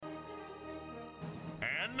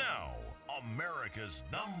America's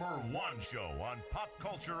 #1 show on pop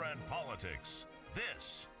culture and politics.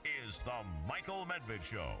 This is the Michael Medved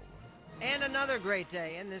Show. And another great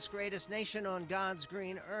day in this greatest nation on God's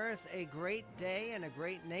green earth. A great day and a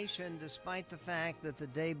great nation, despite the fact that the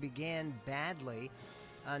day began badly.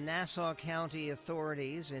 Nassau County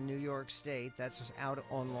authorities in New York State, that's out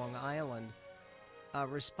on Long Island,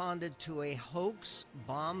 responded to a hoax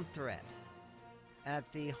bomb threat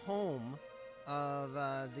at the home of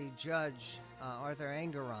the judge, Arthur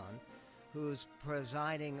Engoron, who's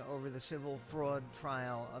presiding over the civil fraud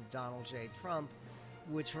trial of Donald J. Trump,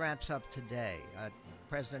 which wraps up today.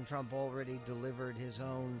 President Trump already delivered his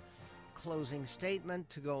own closing statement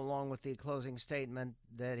to go along with the closing statement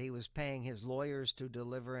that he was paying his lawyers to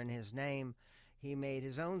deliver in his name. He made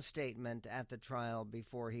his own statement at the trial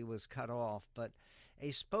before he was cut off. But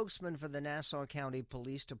a spokesman for the Nassau County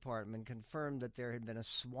Police Department confirmed that there had been a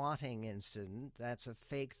swatting incident. That's a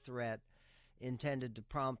fake threat intended to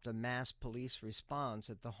prompt a mass police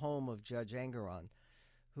response at the home of Judge Engoron,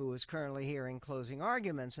 who is currently hearing closing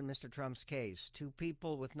arguments in Mr. Trump's case. Two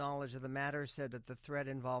people with knowledge of the matter said that the threat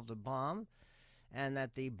involved a bomb and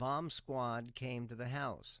that the bomb squad came to the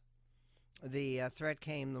house. The threat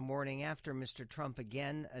came the morning after Mr. Trump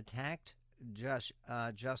again attacked Justice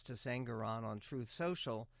Engoron on Truth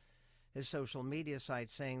Social, his social media site,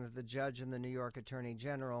 saying that the judge and the New York Attorney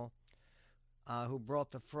General who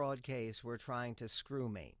brought the fraud case were trying to screw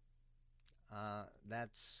me.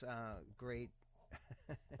 That's great.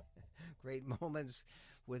 Great moments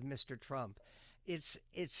with Mr. Trump. It's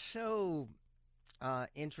so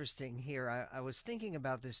interesting here. I was thinking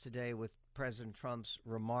about this today with President Trump's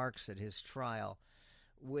remarks at his trial,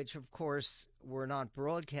 which, of course, were not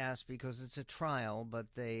broadcast because it's a trial, but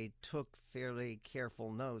they took fairly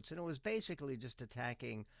careful notes. And it was basically just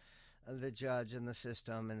attacking the judge and the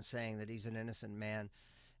system and saying that he's an innocent man.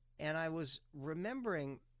 And I was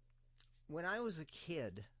remembering when I was a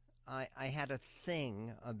kid, I had a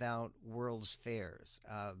thing about World's Fairs.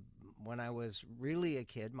 When I was really a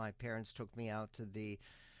kid, my parents took me out to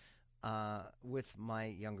with my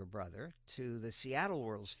younger brother, to the Seattle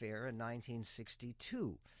World's Fair in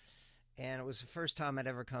 1962. And it was the first time I'd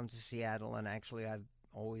ever come to Seattle, and actually I've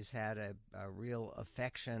always had a real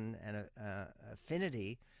affection and a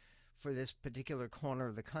affinity for this particular corner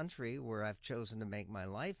of the country where I've chosen to make my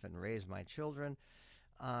life and raise my children.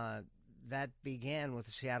 That began with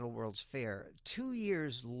the Seattle World's Fair. 2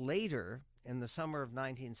 years later, in the summer of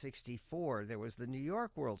 1964, there was the New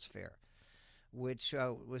York World's Fair, which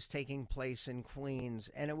was taking place in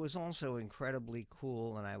Queens, and it was also incredibly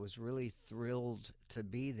cool, and I was really thrilled to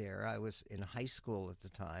be there. I was in high school at the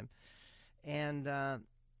time, and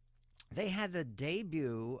they had the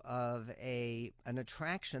debut of an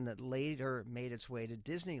attraction that later made its way to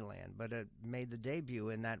Disneyland, but it made the debut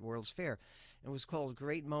in that World's Fair. It was called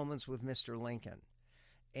Great Moments with Mr. Lincoln.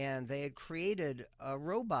 And they had created a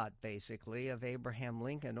robot, basically, of Abraham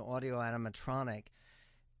Lincoln, audio animatronic.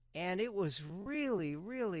 And it was really,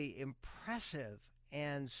 really impressive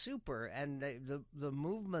and super. And the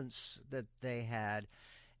movements that they had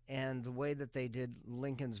and the way that they did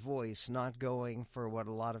Lincoln's voice, not going for what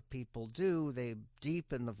a lot of people do, they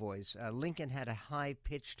deepened the voice. Lincoln had a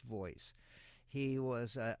high-pitched voice. He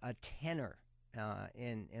was a tenor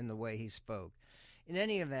in the way he spoke. In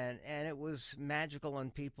any event, and it was magical,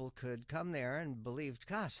 and people could come there and believed,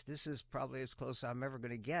 gosh, this is probably as close I'm ever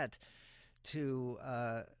going to get to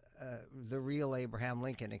the real Abraham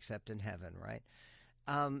Lincoln, except in heaven, right?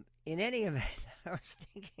 In any event, I was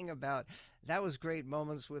thinking about, that was Great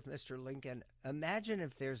Moments with Mr. Lincoln. Imagine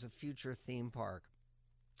if there's a future theme park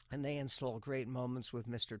and they install Great Moments with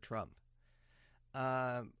Mr. Trump.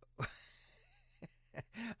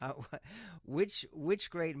 Which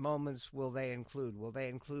great moments will they include? Will they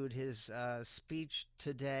include his speech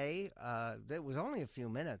today? That was only a few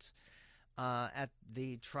minutes at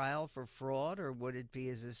the trial for fraud, or would it be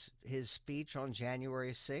his speech on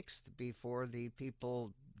January 6th before the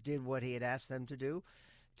people did what he had asked them to do,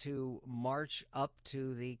 to march up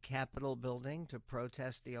to the Capitol building to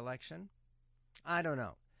protest the election? I don't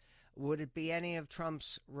know. Would it be any of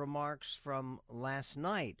Trump's remarks from last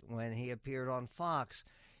night when he appeared on Fox?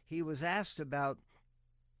 He was asked about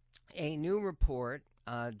a new report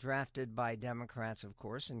drafted by Democrats, of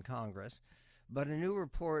course, in Congress, but a new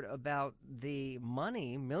report about the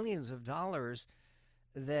money, millions of dollars,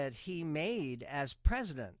 that he made as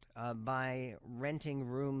president by renting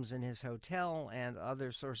rooms in his hotel and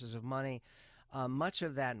other sources of money, much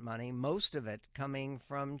of that money, most of it coming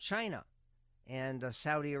from China. And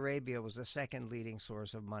Saudi Arabia was the second leading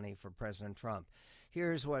source of money for President Trump.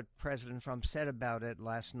 Here's what President Trump said about it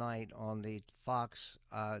last night on the Fox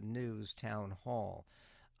News town hall.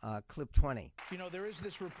 Clip 20. You know, there is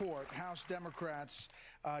this report, House Democrats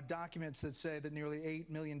documents that say that nearly $8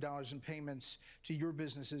 million in payments to your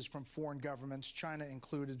businesses from foreign governments, China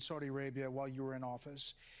included, Saudi Arabia, while you were in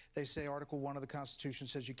office. They say Article 1 of the Constitution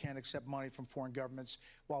says you can't accept money from foreign governments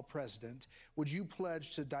while president. Would you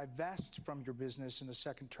pledge to divest from your business in a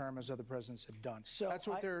second term as other presidents have done? So that's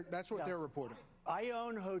what they're reporting. I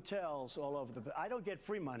own hotels all over I don't get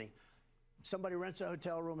free money. Somebody rents a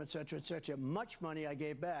hotel room, et cetera, much money I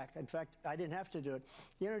gave back. In fact, I didn't have to do it.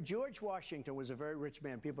 You know, George Washington was a very rich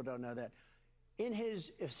man. People don't know that. In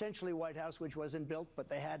his essentially White House, which wasn't built, but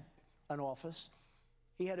they had an office,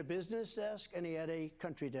 he had a business desk and he had a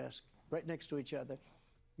country desk right next to each other.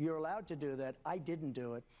 You're allowed to do that. I didn't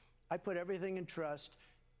do it. I put everything in trust.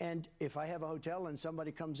 And if I have a hotel and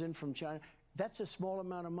somebody comes in from China, that's a small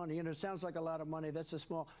amount of money. You know, it sounds like a lot of money. That's a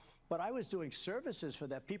small. But I was doing services for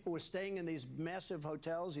that. People were staying in these massive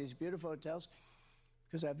hotels, these beautiful hotels,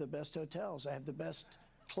 because I have the best hotels. I have the best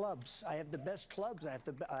clubs. I have the best clubs.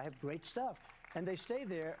 I have great stuff. And they stay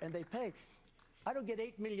there and they pay. I don't get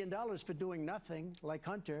 $8 million for doing nothing like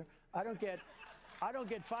Hunter. I don't get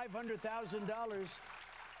 $500,000.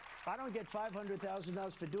 I don't get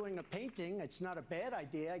 $500,000 for doing a painting. It's not a bad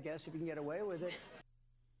idea, I guess, if you can get away with it.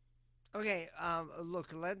 Okay,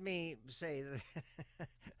 look, let me say that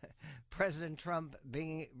President Trump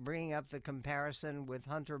bringing up the comparison with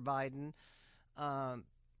Hunter Biden. Hunter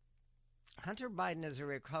Biden is a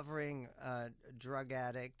recovering drug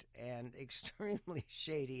addict and extremely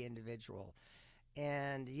shady individual.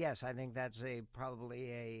 And yes, I think that's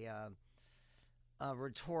probably a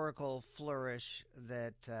rhetorical flourish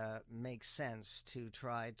that makes sense to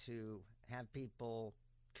try to have people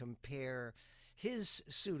compare his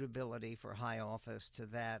suitability for high office to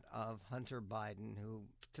that of Hunter Biden, who,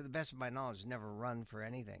 to the best of my knowledge, never run for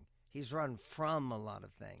anything. He's run from a lot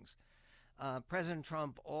of things. President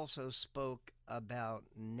Trump also spoke about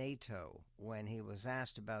NATO when he was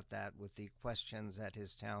asked about that with the questions at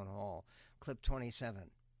his town hall. Clip 27.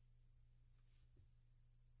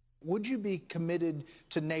 Would you be committed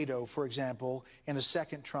to NATO, for example, in a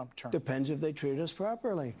second Trump term? Depends if they treat us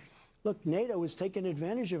properly. Look, NATO is taking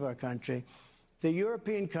advantage of our country. The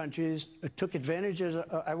European countries took advantage of,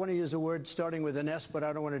 I want to use a word starting with an S, but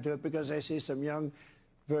I don't want to do it because I see some young,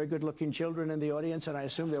 very good-looking children in the audience, and I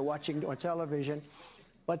assume they're watching on television.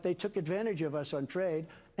 But they took advantage of us on trade,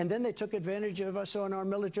 and then they took advantage of us on our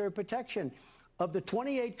military protection. Of the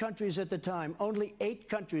 28 countries at the time, only 8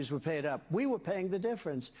 countries were paid up. We were paying the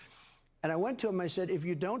difference. And I went to them, I said, if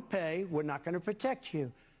you don't pay, we're not going to protect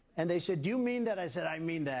you. And they said, do you mean that? I said, I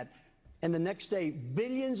mean that. And the next day,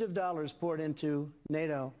 billions of dollars poured into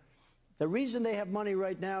NATO. The reason they have money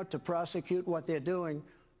right now to prosecute what they're doing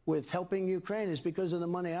with helping Ukraine is because of the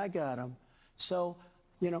money I got them. So,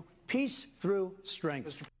 you know, peace through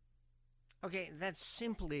strength. Okay, that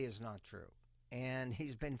simply is not true. And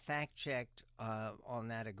he's been fact-checked on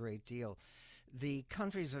that a great deal. The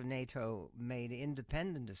countries of NATO made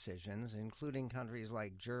independent decisions, including countries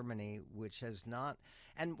like Germany, which has not.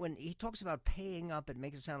 And when he talks about paying up, it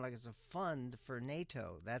makes it sound like it's a fund for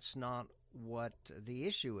NATO. That's not what the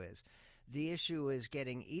issue is. The issue is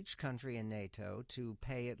getting each country in NATO to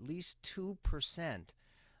pay at least 2%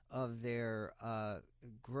 of their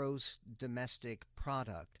gross domestic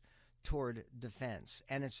product toward defense.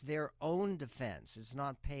 And it's their own defense. It's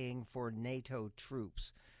not paying for NATO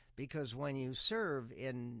troops. Because when you serve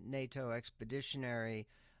in NATO expeditionary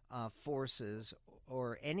forces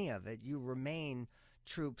or any of it, you remain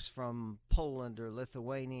troops from Poland or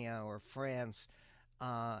Lithuania or France,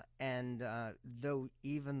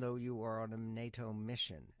 even though you are on a NATO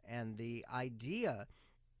mission. And the idea,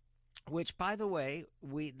 which, by the way,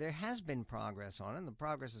 there has been progress on, and the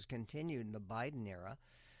progress has continued in the Biden era,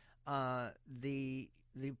 the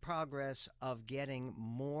progress of getting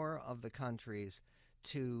more of the countries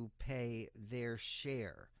to pay their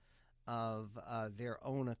share of their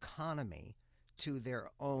own economy to their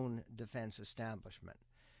own defense establishment.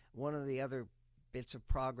 One of the other bits of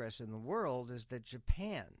progress in the world is that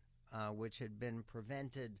Japan, which had been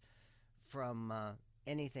prevented from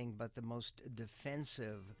anything but the most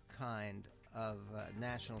defensive kind of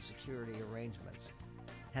national security arrangements,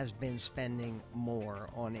 has been spending more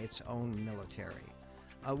on its own military.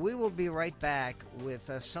 We will be right back with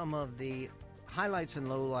some of the highlights and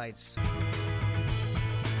lowlights.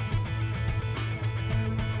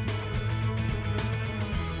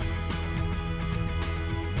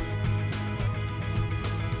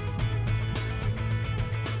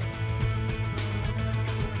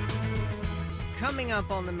 Coming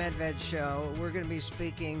up on the Medved Show, we're going to be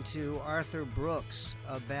speaking to Arthur Brooks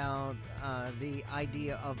about the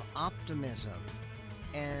idea of optimism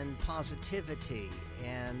and positivity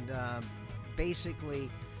and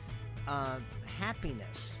basically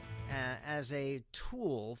happiness as a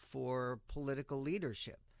tool for political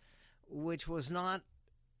leadership, which was not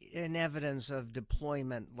in evidence of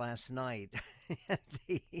deployment last night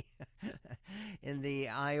in the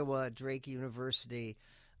Iowa Drake University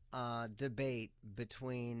debate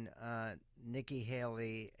between Nikki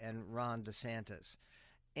Haley and Ron DeSantis.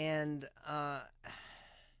 And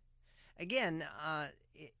again,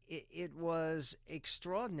 it was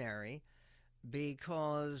extraordinary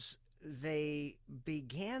because they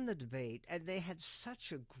began the debate and they had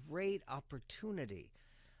such a great opportunity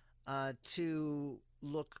to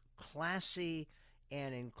look classy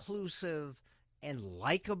and inclusive and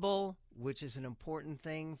likable, which is an important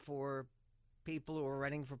thing for people who are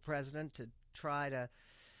running for president to try to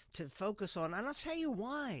focus on. And I'll tell you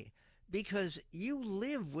why. Because you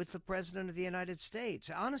live with the President of the United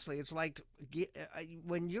States. Honestly, it's like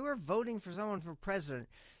when you're voting for someone for president,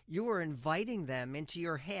 you are inviting them into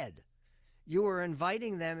your head. You are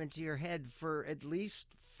inviting them into your head for at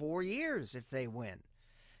least 4 years if they win.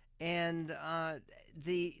 And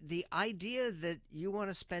the idea that you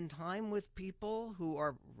want to spend time with people who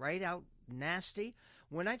are right out nasty.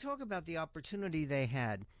 When I talk about the opportunity they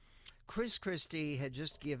had, Chris Christie had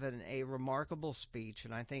just given a remarkable speech,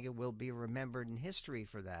 and I think it will be remembered in history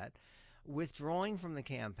for that, withdrawing from the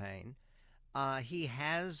campaign. He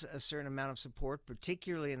has a certain amount of support,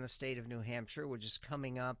 particularly in the state of New Hampshire, which is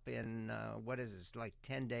coming up in,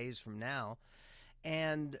 10 days from now.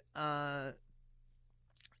 And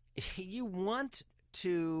you want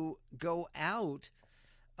to go out,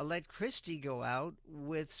 let Christie go out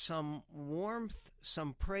with some warmth,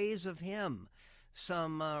 some praise of him,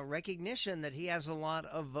 some recognition that he has a lot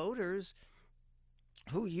of voters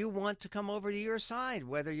who you want to come over to your side,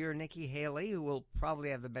 whether you're Nikki Haley, who will probably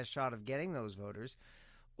have the best shot of getting those voters,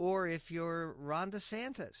 or if you're Ron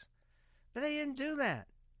DeSantis. But they didn't do that.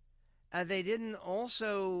 They didn't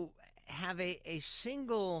also have a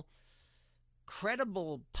single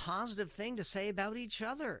credible, positive thing to say about each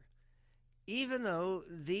other, even though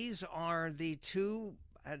these are the two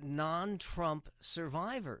non-Trump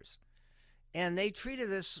survivors. And they treated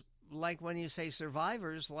this like, when you say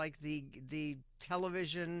survivors, like the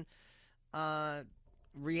television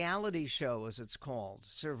reality show, as it's called,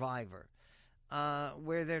 Survivor,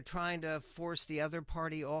 where they're trying to force the other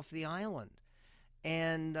party off the island.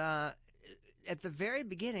 And at the very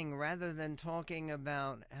beginning, rather than talking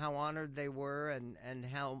about how honored they were and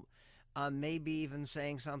how maybe even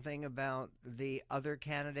saying something about the other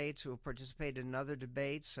candidates who have participated in other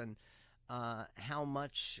debates and how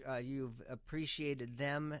much you've appreciated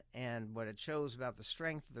them and what it shows about the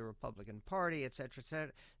strength of the Republican Party, et cetera, et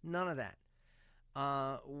cetera. None of that.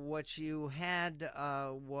 What you had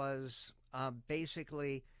was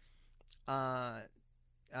basically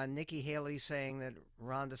Nikki Haley saying that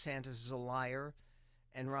Ron DeSantis is a liar,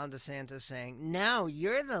 and Ron DeSantis saying, "No,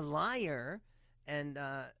 you're the liar," and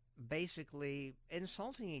basically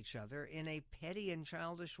insulting each other in a petty and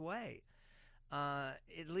childish way.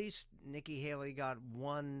 At least Nikki Haley got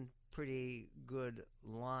one pretty good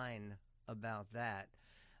line about that.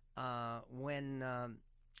 When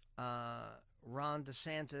Ron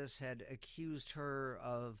DeSantis had accused her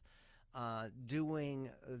of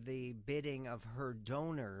doing the bidding of her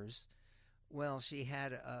donors, well, she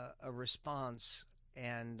had a response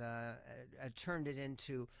and turned it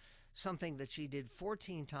into something that she did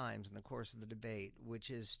 14 times in the course of the debate, which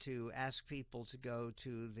is to ask people to go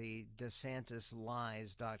to the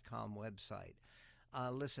DeSantisLies.com website.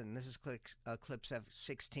 Listen, this is clip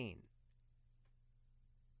 16.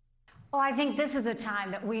 Well, I think this is a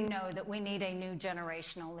time that we know that we need a new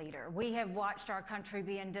generational leader. We have watched our country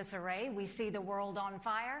be in disarray. We see the world on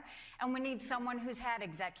fire, and we need someone who's had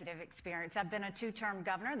executive experience. I've been a 2-term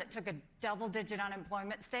governor that took a double-digit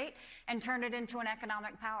unemployment state and turned it into an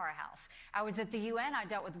economic powerhouse. I was at the UN. I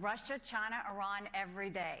dealt with Russia, China, Iran every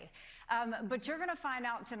day. But you're going to find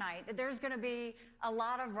out tonight that there's going to be a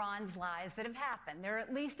lot of Ron's lies that have happened. There are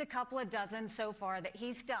at least a couple of dozen so far that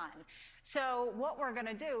he's done. So what we're going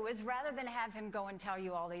to do is, rather than have him go and tell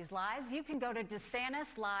you all these lies, you can go to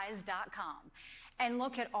DeSantisLies.com and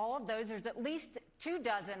look at all of those. There's at least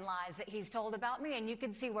 24 lies that he's told about me, and you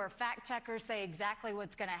can see where fact checkers say exactly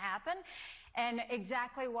what's going to happen and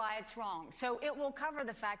exactly why it's wrong. So it will cover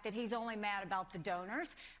the fact that he's only mad about the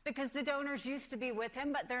donors because the donors used to be with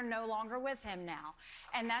him, but they're no longer with him now.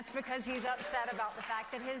 And that's because he's upset about the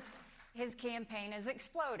fact that his campaign is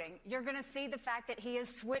exploding. You're going to see the fact that he has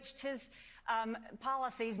switched his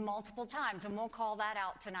policies multiple times, and we'll call that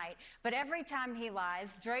out tonight. But every time he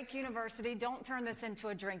lies, Drake University, don't turn this into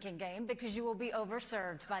a drinking game because you will be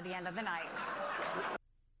overserved by the end of the night.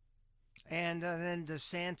 And then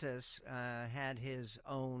DeSantis had his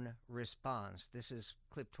own response. This is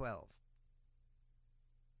clip 12.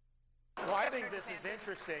 Well, I think this is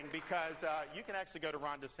interesting because you can actually go to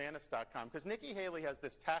rondesantis.com because Nikki Haley has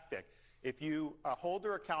this tactic. If you hold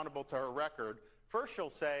her accountable to her record, first she'll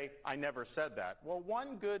say, I never said that. Well,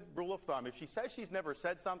 one good rule of thumb, if she says she's never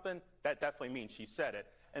said something, that definitely means she said it.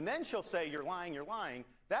 And then she'll say, you're lying, you're lying.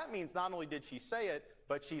 That means not only did she say it,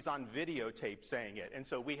 but she's on videotape saying it. And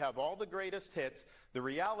so we have all the greatest hits. The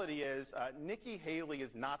reality is Nikki Haley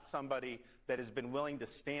is not somebody that has been willing to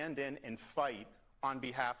stand in and fight on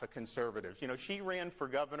behalf of conservatives. You know, she ran for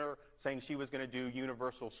governor saying she was going to do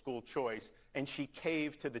universal school choice, and she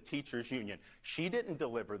caved to the teachers union. She didn't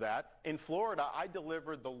deliver that. In Florida, I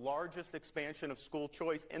delivered the largest expansion of school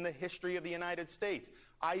choice in the history of the United States.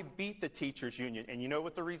 I beat the teachers union. And you know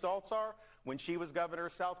what the results are? When she was governor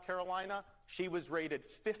of South Carolina, she was rated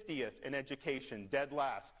 50th in education, dead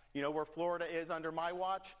last. You know where Florida is under my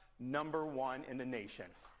watch? Number 1 in the nation.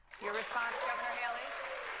 Your response, Governor Haley?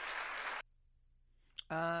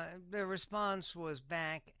 The response was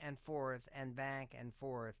back and forth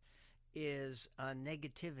is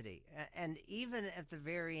negativity. And even at the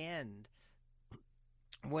very end,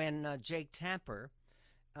 when Jake Tapper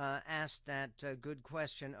asked that good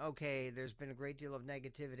question, okay, there's been a great deal of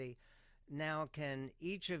negativity. Now can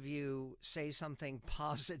each of you say something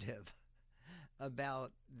positive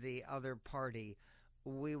about the other party?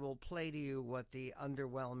 We will play to you what the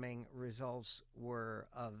underwhelming results were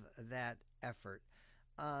of that effort.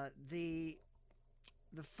 The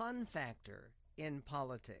fun factor in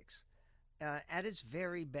politics, at its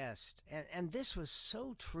very best, and this was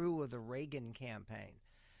so true of the Reagan campaign.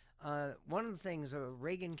 One of the things, the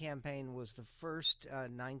Reagan campaign was the first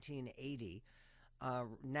 1980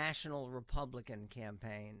 national Republican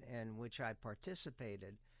campaign in which I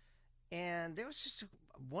participated, and there was just a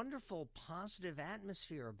wonderful positive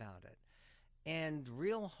atmosphere about it. And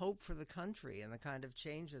real hope for the country and the kind of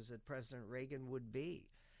changes that President Reagan would be.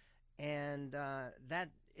 And that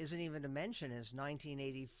isn't even to mention his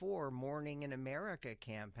 1984 Morning in America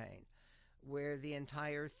campaign, where the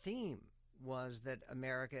entire theme was that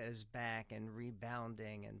America is back and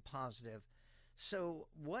rebounding and positive. So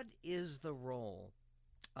what is the role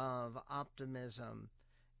of optimism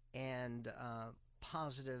and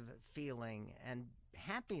positive feeling and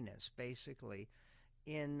happiness, basically,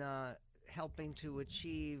 in helping to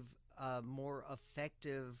achieve more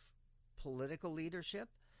effective political leadership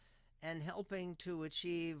and helping to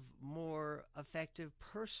achieve more effective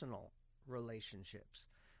personal relationships?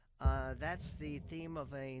 That's the theme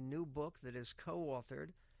of a new book that is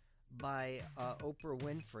co-authored by Oprah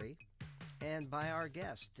Winfrey and by our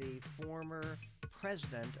guest, the former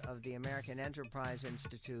president of the American Enterprise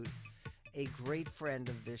Institute, a great friend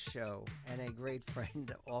of this show and a great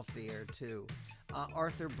friend off the air, too.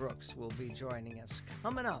 Arthur Brooks will be joining us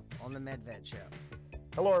coming up on the Medved Show.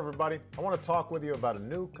 Hello, everybody. I want to talk with you about a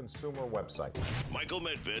new consumer website.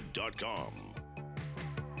 MichaelMedved.com.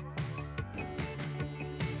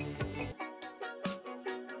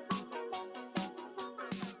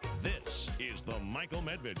 This is the Michael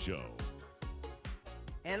Medved Show.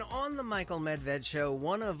 And on the Michael Medved Show,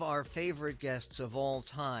 one of our favorite guests of all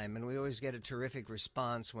time, and we always get a terrific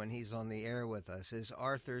response when he's on the air with us, is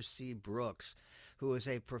Arthur C. Brooks, who is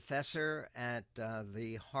a professor at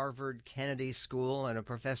the Harvard Kennedy School and a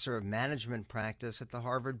professor of management practice at the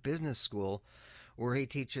Harvard Business School, where he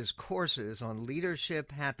teaches courses on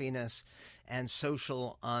leadership, happiness, and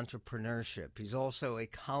social entrepreneurship. He's also a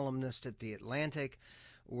columnist at The Atlantic,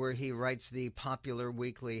 where he writes the popular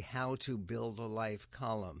weekly How to Build a Life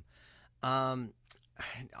column.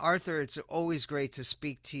 Arthur, it's always great to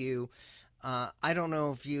speak to you. I don't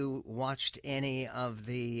know if you watched any of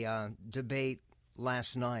the debate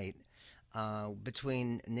last night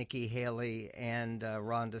between Nikki Haley and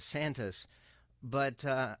Ron DeSantis, but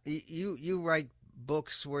you write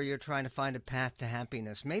books where you're trying to find a path to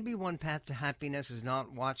happiness. Maybe one path to happiness is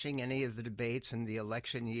not watching any of the debates in the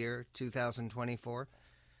election year 2024.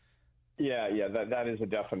 Yeah, that is a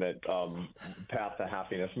definite path to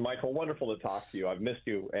happiness. Michael, wonderful to talk to you. I've missed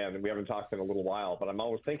you, and we haven't talked in a little while, but I'm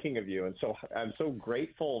always thinking of you, and so I'm so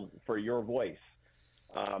grateful for your voice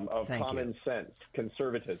of common sense,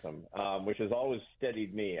 conservatism, which has always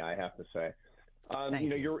steadied me, I have to say.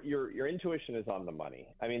 Your intuition is on the money.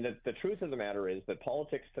 I mean, the truth of the matter is that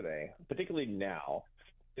politics today, particularly now,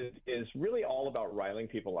 is really all about riling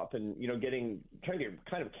people up and, trying to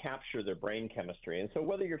kind of capture their brain chemistry. And so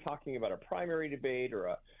whether you're talking about a primary debate or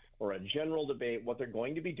a general debate, what they're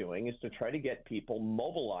going to be doing is to try to get people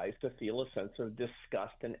mobilized to feel a sense of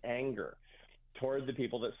disgust and anger toward the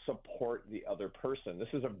people that support the other person. This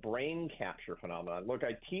is a brain capture phenomenon. Look,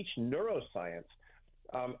 I teach neuroscience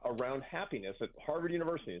around happiness at Harvard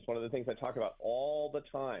University. It's one of the things I talk about all the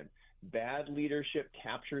time. Bad leadership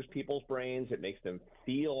captures people's brains. It makes them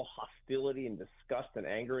feel hostility and disgust and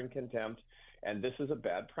anger and contempt. And this is a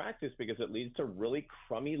bad practice because it leads to really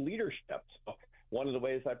crummy leadership. So one of the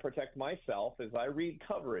ways I protect myself is I read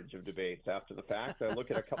coverage of debates after the fact. I look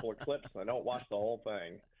at a couple of clips and I don't watch the whole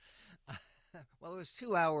thing. Well, it was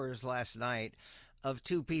 2 hours last night of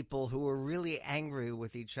two people who were really angry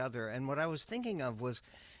with each other. And what I was thinking of was,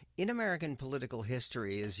 in American political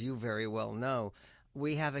history, as you very well know,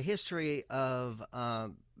 we have a history of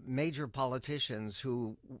major politicians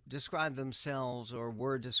who describe themselves or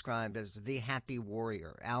were described as the happy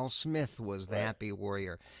warrior. Al Smith was the happy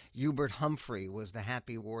warrior. Hubert Humphrey was the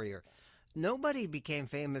happy warrior. Nobody became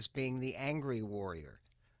famous being the angry warrior.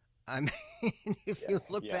 I mean, if you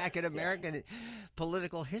look back at American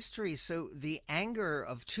political history, so the anger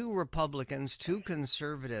of two Republicans, two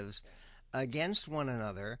conservatives against one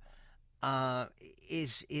another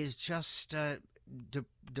is just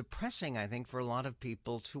depressing, I think, for a lot of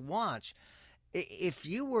people to watch. If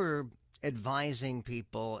you were advising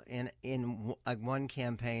people in one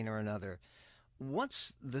campaign or another,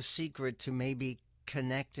 what's the secret to maybe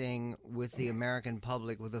connecting with the American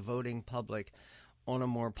public, with the voting public, on a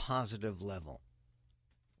more positive level?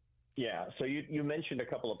 Yeah, so you mentioned a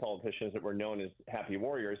couple of politicians that were known as happy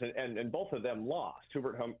warriors, and both of them lost,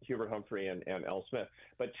 Hubert Humphrey and Al Smith.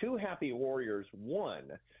 But two happy warriors won,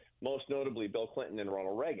 most notably Bill Clinton and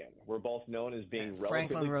Ronald Reagan, were both known as being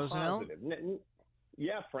Franklin Roosevelt? positive.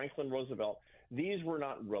 Yeah, Franklin Roosevelt. These were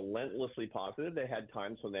not relentlessly positive. They had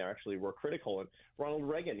times when they actually were critical. And Ronald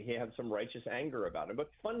Reagan, he had some righteous anger about him. But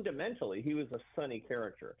fundamentally, he was a sunny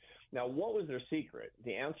character. Now, what was their secret?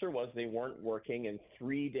 The answer was they weren't working in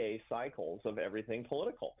 3-day cycles of everything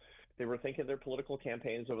political. They were thinking their political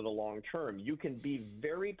campaigns over the long term. You can be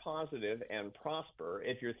very positive and prosper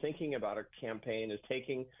if you're thinking about a campaign as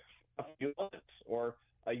taking a few months or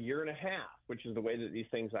a year and a half, which is the way that these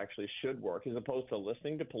things actually should work, as opposed to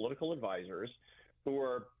listening to political advisors who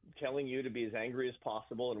are telling you to be as angry as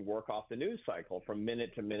possible and work off the news cycle from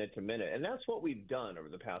minute to minute to minute. And that's what we've done over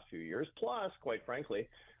the past few years. Plus, quite frankly,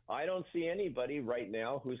 I don't see anybody right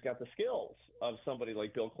now who's got the skills of somebody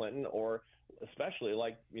like Bill Clinton or especially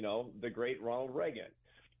like, the great Ronald Reagan.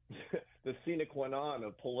 The sine qua non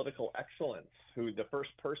of political excellence, who the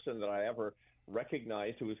first person that I ever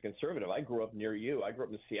recognized who was conservative. I grew up near you. I grew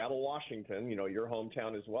up in Seattle, Washington, your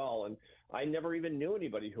hometown as well. And I never even knew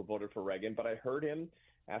anybody who voted for Reagan, but I heard him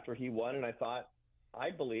after he won, and I thought,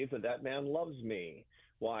 I believe that man loves me.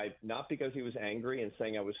 Why? Not because he was angry and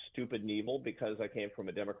saying I was stupid and evil because I came from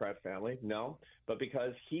a Democrat family. No, but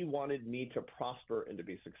because he wanted me to prosper and to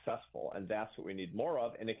be successful. And that's what we need more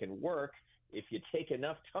of. And it can work if you take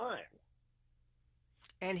enough time.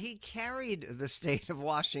 And he carried the state of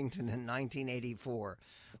Washington in 1984,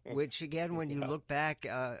 which, again, when you look back,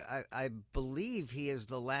 I believe he is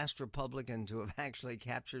the last Republican to have actually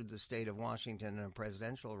captured the state of Washington in a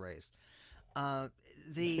presidential race.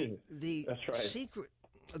 The That's right.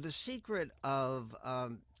 The secret of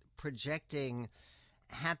projecting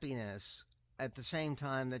happiness at the same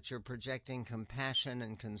time that you're projecting compassion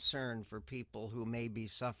and concern for people who may be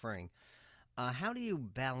suffering. How do you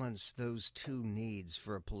balance those two needs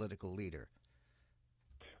for a political leader?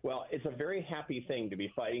 Well, it's a very happy thing to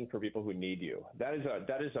be fighting for people who need you. That is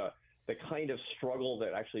the kind of struggle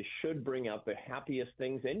that actually should bring out the happiest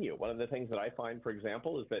things in you. One of the things that I find, for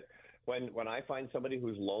example, is that when I find somebody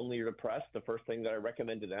who's lonely or depressed, the first thing that I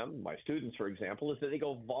recommend to them, my students, for example, is that they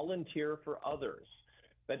go volunteer for others.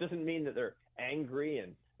 That doesn't mean that they're angry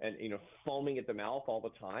and foaming at the mouth all the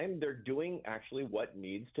time. They're doing actually what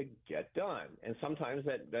needs to get done. And sometimes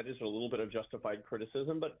that is a little bit of justified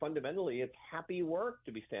criticism, but fundamentally it's happy work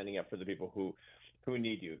to be standing up for the people who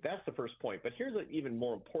need you. That's the first point. But here's an even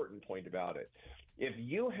more important point about it. If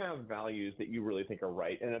you have values that you really think are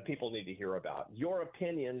right and that people need to hear about, your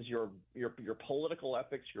opinions, your political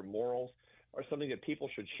ethics, your morals are something that people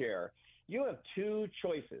should share. You have two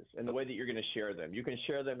choices in the way that you're going to share them. You can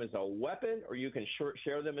share them as a weapon or you can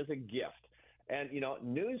share them as a gift. And,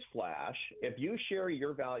 newsflash, if you share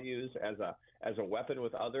your values as a weapon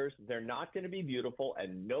with others, they're not going to be beautiful,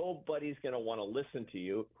 and nobody's going to want to listen to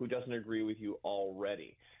you who doesn't agree with you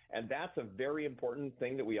already. And that's a very important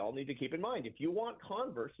thing that we all need to keep in mind. If you want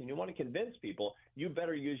converts and you want to convince people, you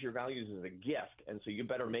better use your values as a gift, and so you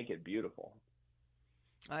better make it beautiful.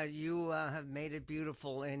 You have made it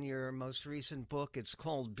beautiful in your most recent book. It's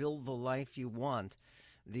called Build the Life You Want,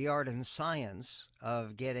 The Art and Science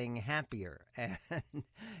of Getting Happier. And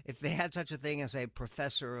if they had such a thing as a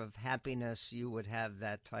professor of happiness, you would have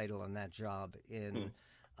that title and that job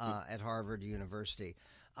at Harvard University.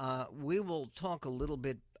 We will talk a little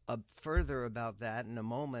bit further about that in a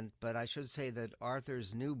moment, but I should say that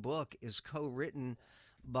Arthur's new book is co-written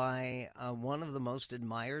by one of the most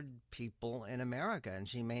admired people in America, and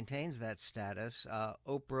she maintains that status,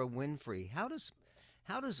 Oprah Winfrey. How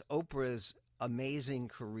does Oprah's amazing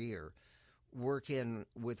career work in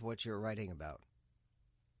with what you're writing about?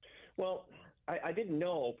 Well, I didn't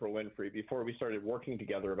know Oprah Winfrey before we started working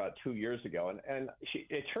together about 2 years ago. And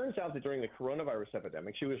it turns out that during the coronavirus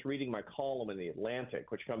epidemic, she was reading my column in The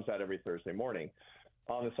Atlantic, which comes out every Thursday morning,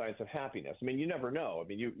 on the science of happiness. I mean, you never know. I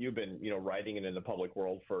mean, you've been, writing it in the public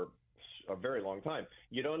world for a very long time.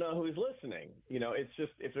 You don't know who's listening. It's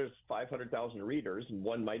just, if there's 500,000 readers, and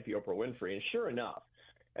one might be Oprah Winfrey, and sure enough.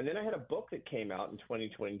 And then I had a book that came out in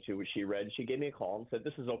 2022, which she read. She gave me a call and said,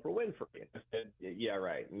 "This is Oprah Winfrey." I said, "Yeah,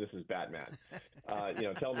 right. And this is Batman.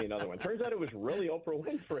 Tell me another one." Turns out it was really Oprah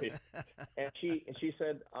Winfrey. And she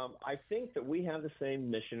said, "I think that we have the same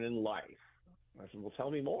mission in life." I said, "Well, tell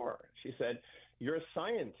me more." She said, "You're a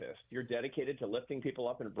scientist. You're dedicated to lifting people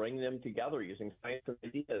up and bringing them together using science and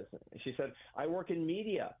ideas." And she said, "I work in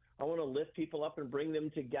media. I want to lift people up and bring them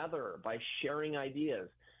together by sharing ideas.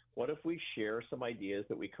 What if we share some ideas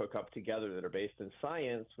that we cook up together that are based in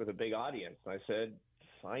science with a big audience?" And I said,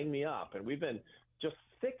 "Sign me up." And we've been just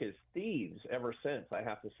thick as thieves ever since, I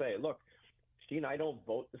have to say. Look, she and I don't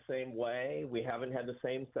vote the same way. We haven't had the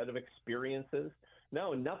same set of experiences.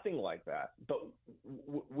 No, nothing like that. But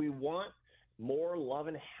we want more love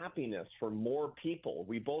and happiness for more people.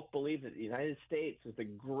 We both believe that the United States is the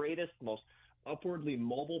greatest, most upwardly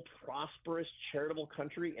mobile, prosperous, charitable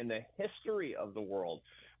country in the history of the world.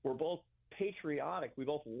 We're both patriotic. We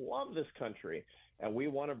both love this country, and we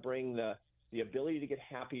want to bring the ability to get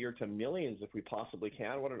happier to millions if we possibly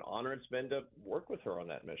can. What an honor it's been to work with her on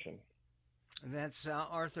that mission. That's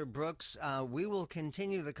Arthur Brooks. We will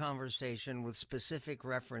continue the conversation with specific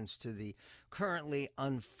reference to the currently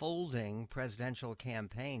unfolding presidential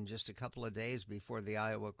campaign just a couple of days before the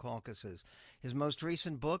Iowa caucuses. His most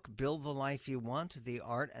recent book, Build the Life You Want, The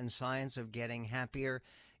Art and Science of Getting Happier,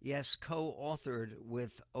 yes, co-authored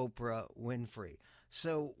with Oprah Winfrey.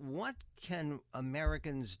 So what can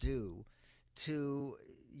Americans do to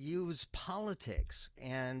use politics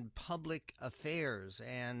and public affairs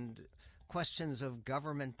and questions of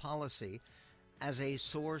government policy as a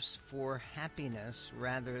source for happiness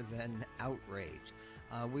rather than outrage?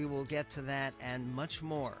 We will get to that and much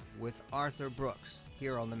more with Arthur Brooks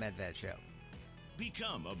here on The Medved Show.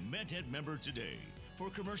 Become a MedHead member today for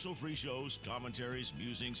commercial-free shows, commentaries,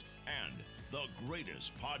 musings, and the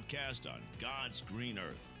greatest podcast on God's green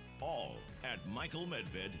earth. All at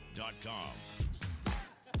michaelmedved.com.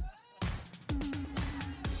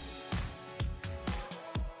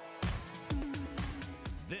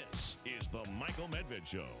 This is the Michael Medved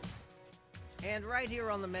Show. And right here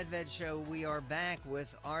on the Medved Show, we are back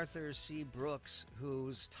with Arthur C. Brooks,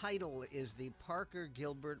 whose title is the Parker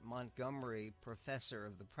Gilbert Montgomery Professor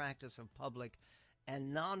of the Practice of Public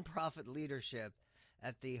and Nonprofit Leadership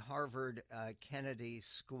at the Harvard Kennedy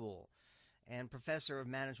School, and Professor of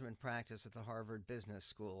Management Practice at the Harvard Business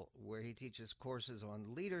School, where he teaches courses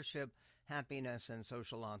on leadership, happiness, and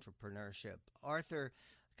social entrepreneurship. Arthur,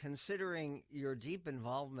 considering your deep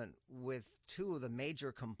involvement with two of the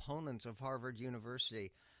major components of Harvard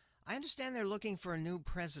University, I understand they're looking for a new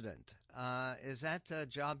president. Is that a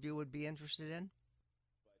job you would be interested in?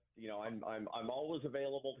 I'm always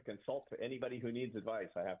available to consult to anybody who needs advice,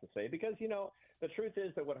 I have to say, because, the truth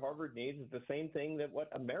is that what Harvard needs is the same thing that what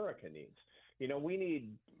America needs. We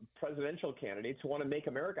need presidential candidates who want to make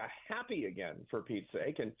America happy again, for Pete's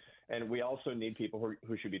sake. And we also need people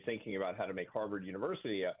who should be thinking about how to make Harvard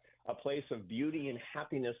University a place of beauty and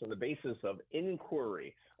happiness on the basis of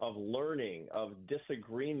inquiry, of learning, of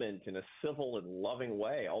disagreement in a civil and loving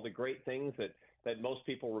way. All the great things that most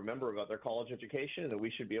people remember about their college education and that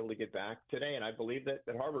we should be able to get back today. And I believe that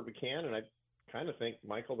at Harvard we can, and I kind of think,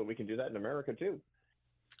 Michael, that we can do that in America too.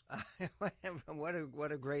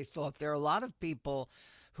 What a great thought. There are a lot of people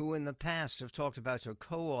who in the past have talked about your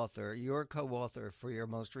co-author for your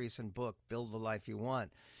most recent book, Build the Life You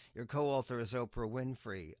Want. Your co-author is Oprah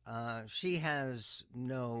Winfrey. She has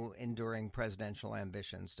no enduring presidential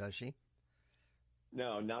ambitions, does she?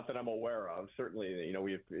 No, not that I'm aware of. Certainly,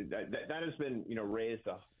 that has been, raised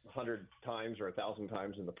 100 times or 1,000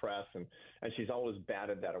 times in the press, and she's always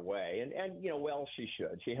batted that away. And well, she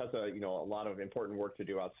should. She has a lot of important work to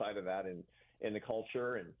do outside of that in the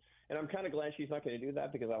culture, and I'm kind of glad she's not going to do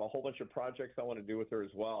that, because I have a whole bunch of projects I want to do with her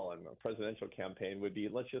as well. And a presidential campaign would be,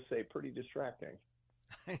 let's just say, pretty distracting.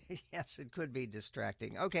 Yes, it could be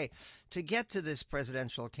distracting. Okay, to get to this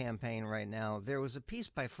presidential campaign right now, there was a piece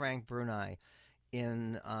by Frank Bruni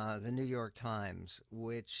in the New York Times,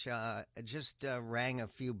 which just rang a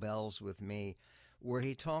few bells with me, where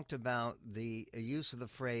he talked about the use of the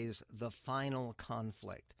phrase, the final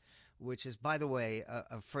conflict, which is, by the way,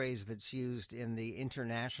 a phrase that's used in the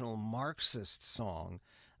international Marxist song,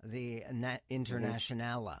 the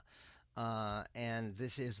Internationale. And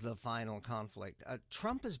this is the final conflict.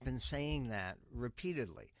 Trump has been saying that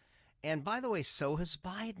repeatedly. And by the way, so has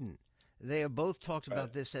Biden. They have both talked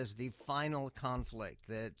about this as the final conflict,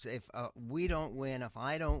 that if we don't win, if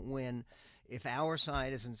I don't win, if our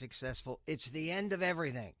side isn't successful, it's the end of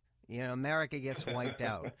everything. America gets wiped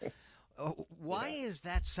out. Why is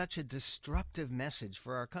that such a destructive message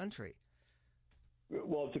for our country?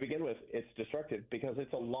 Well, to begin with, it's destructive because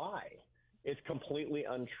it's a lie. It's completely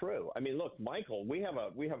untrue. I mean, look, Michael, we have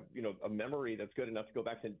a memory that's good enough to go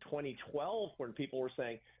back to 2012 when people were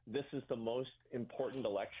saying this is the most important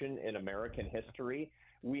election in American history.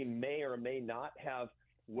 We may or may not have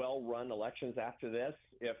well-run elections after this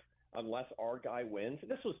unless our guy wins.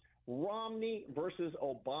 This was Romney versus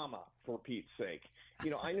Obama, for Pete's sake.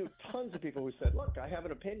 I knew tons of people who said, look, I have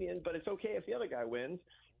an opinion, but it's okay if the other guy wins.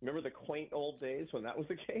 Remember the quaint old days when that was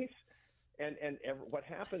the case? And what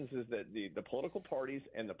happens is that the political parties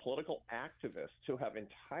and the political activists who have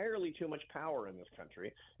entirely too much power in this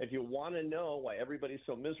country, if you want to know why everybody's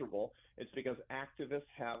so miserable, it's because activists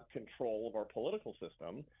have control of our political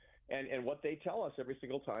system. And what they tell us every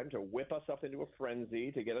single time to whip us up into a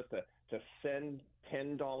frenzy, to get us to send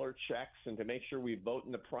 $10 checks and to make sure we vote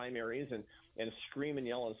in the primaries and scream and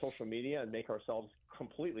yell on social media and make ourselves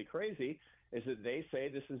completely crazy, is that they say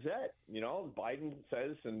this is it. Biden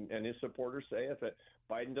says, and his supporters say, if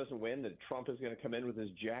Biden doesn't win, that Trump is going to come in with his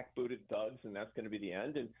jackbooted thugs, and that's going to be the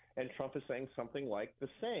end. And Trump is saying something like the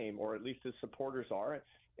same, or at least his supporters are.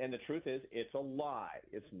 And the truth is, it's a lie.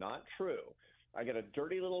 It's not true. I got a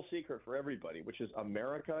dirty little secret for everybody, which is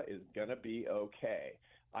America is going to be okay.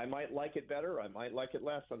 I might like it better. I might like it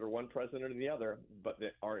less under one president or the other, but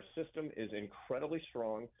our system is incredibly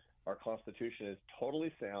strong. Our Constitution is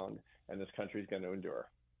totally sound, and this country is going to endure.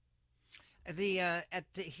 At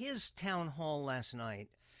his town hall last night,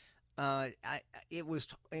 it was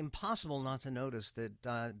impossible not to notice that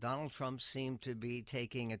Donald Trump seemed to be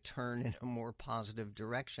taking a turn in a more positive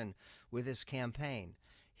direction with his campaign.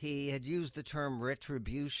 He had used the term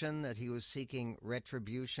retribution, that he was seeking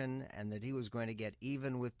retribution and that he was going to get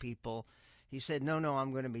even with people. He said, no,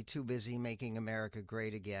 I'm going to be too busy making America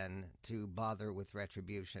great again to bother with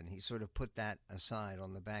retribution. He sort of put that aside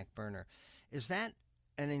on the back burner. Is that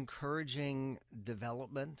an encouraging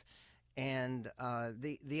development? And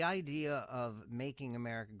the idea of making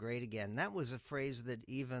America great again, that was a phrase that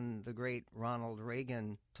even the great Ronald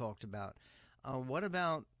Reagan talked about. What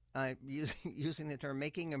about using the term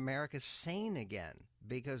making America sane again?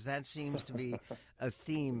 Because that seems to be a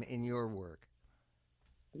theme in your work.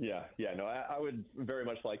 Yeah, no, I would very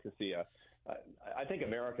much like to see I think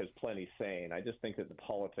America is plenty sane. I just think that the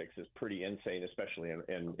politics is pretty insane, especially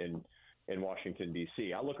in Washington,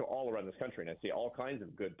 D.C. I look all around this country and I see all kinds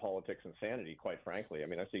of good politics and sanity, quite frankly. I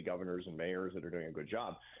mean, I see governors and mayors that are doing a good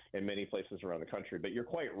job in many places around the country. But you're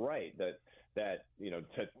quite right that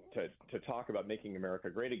to talk about making America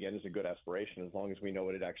great again is a good aspiration as long as we know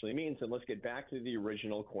what it actually means. And let's get back to the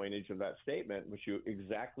original coinage of that statement, which you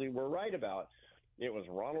exactly were right about. It was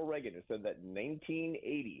Ronald Reagan who said that in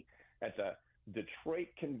 1980 at the Detroit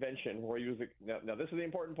Convention, where he was now this is the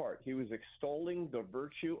important part. He was extolling the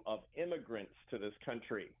virtue of immigrants to this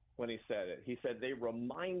country when he said it. He said they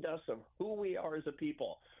remind us of who we are as a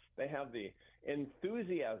people. They have the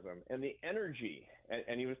enthusiasm and the energy,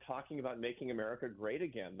 and he was talking about making America great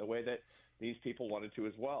again, the way that these people wanted to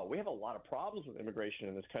as well. We have a lot of problems with immigration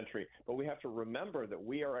in this country, but we have to remember that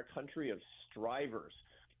we are a country of strivers.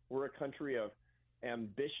 We're a country of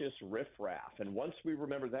ambitious riffraff. And once we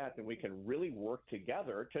remember that, then we can really work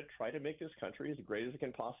together to try to make this country as great as it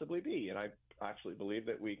can possibly be. And I actually believe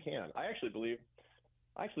that we can. I actually believe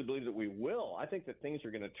I actually believe that we will. I think that things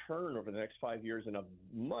are going to turn over the next 5 years in a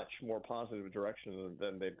much more positive direction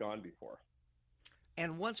than they've gone before.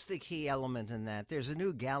 And what's the key element in that? There's a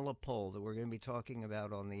new Gallup poll that we're going to be talking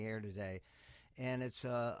about on the air today. And it's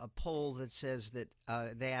a poll that says that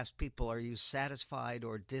they ask people, are you satisfied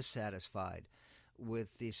or dissatisfied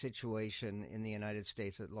with the situation in the United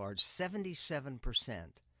States at large? 77%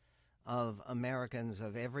 of Americans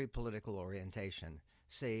of every political orientation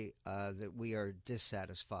say that we are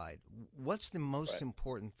dissatisfied. What's the most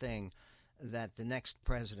important thing that the next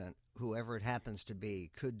president, whoever it happens to be,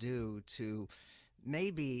 could do to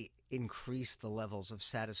maybe increase the levels of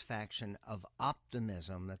satisfaction, of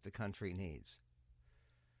optimism that the country needs?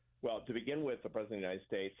 Well, to begin with, the President of the United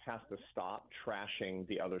States has to stop trashing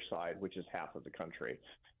the other side, which is half of the country.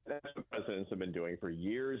 That's what presidents have been doing for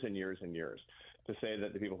years and years and years, to say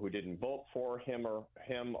that the people who didn't vote for him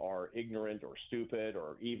are ignorant or stupid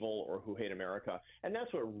or evil or who hate America. And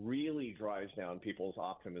that's what really drives down people's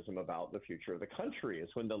optimism about the future of the country, is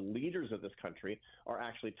when the leaders of this country are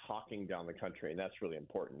actually talking down the country, and that's really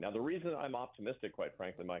important. Now, the reason I'm optimistic, quite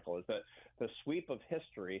frankly, Michael, is that the sweep of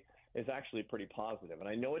history is actually pretty positive. And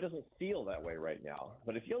I know it doesn't feel that way right now,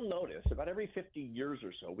 but if you'll notice, about every 50 years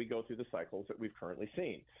or so, we go through the cycles that we've currently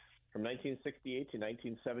seen. From 1968 to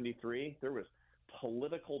 1973, there was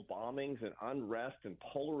political bombings and unrest and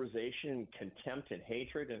polarization and contempt and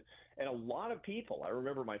hatred. And a lot of people, I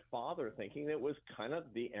remember my father thinking that it was kind of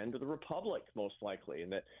the end of the republic, most likely,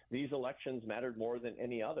 and that these elections mattered more than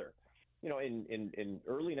any other. You know, in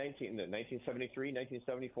early 1973,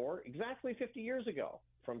 1974, exactly 50 years ago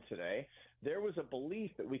from today, there was a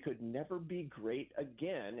belief that we could never be great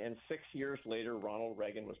again. And 6 years later, Ronald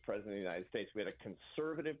Reagan was president of the United States. We had a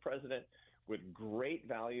conservative president with great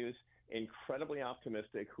values, incredibly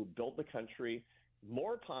optimistic, who built the country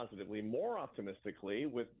more positively, more optimistically,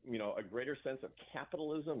 with, you know, a greater sense of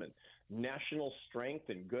capitalism and national strength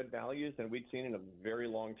and good values than we'd seen in a very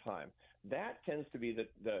long time. That tends to be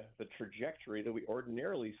the trajectory that we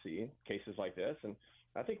ordinarily see in cases like this, and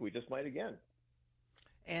I think we just might again.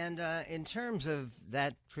 And in terms of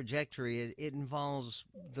that trajectory, it involves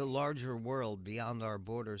the larger world beyond our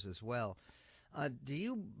borders as well. Do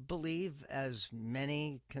you believe, as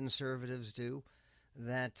many conservatives do,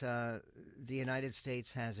 that the United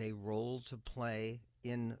States has a role to play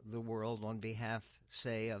in the world on behalf,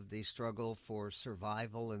 say, of the struggle for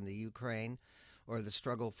survival in the Ukraine or the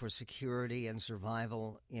struggle for security and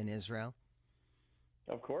survival in Israel?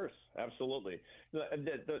 Of course, absolutely.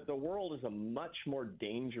 The world is a much more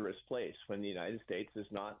dangerous place when the United States is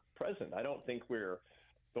not present. I don't think we're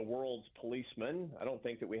the world's policeman. I don't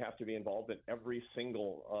think that we have to be involved in every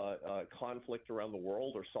single conflict around the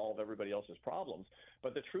world or solve everybody else's problems.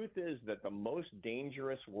 But the truth is that the most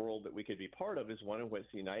dangerous world that we could be part of is one in which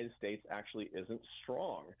the United States actually isn't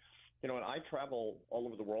strong. You know, and I travel all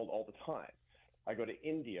over the world all the time. I go to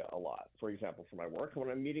India a lot, for example, for my work. When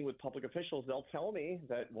I'm meeting with public officials, they'll tell me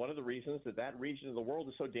that one of the reasons that region of the world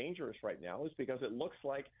is so dangerous right now is because it looks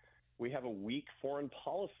like we have a weak foreign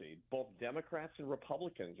policy. Both Democrats and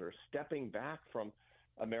Republicans are stepping back from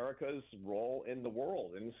America's role in the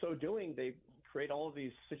world. And in so doing, they create all of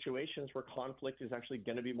these situations where conflict is actually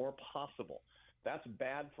going to be more possible. That's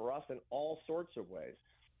bad for us in all sorts of ways.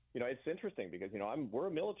 You know, it's interesting because, you know, we're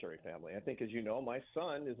a military family. I think, as you know, my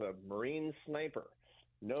son is a Marine sniper.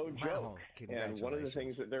 No joke. And one of the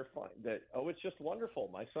things that it's just wonderful.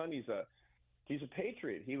 My son, he's a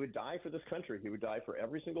patriot. He would die for this country. He would die for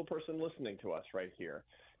every single person listening to us right here.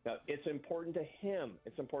 Now, it's important to him.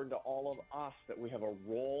 It's important to all of us that we have a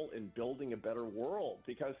role in building a better world,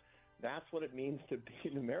 because that's what it means to be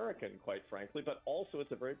an American, quite frankly. But also,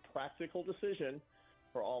 it's a very practical decision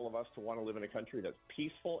for all of us to want to live in a country that's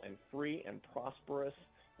peaceful and free and prosperous,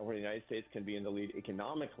 and where the United States can be in the lead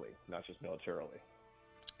economically, not just militarily.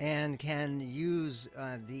 And can use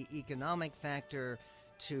the economic factor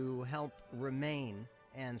to help remain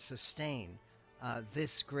and sustain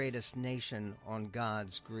this greatest nation on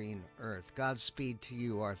God's green earth. Godspeed to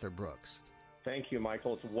you, Arthur Brooks. Thank you,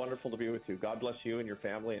 Michael. It's wonderful to be with you. God bless you and your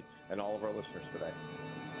family and all of our listeners today.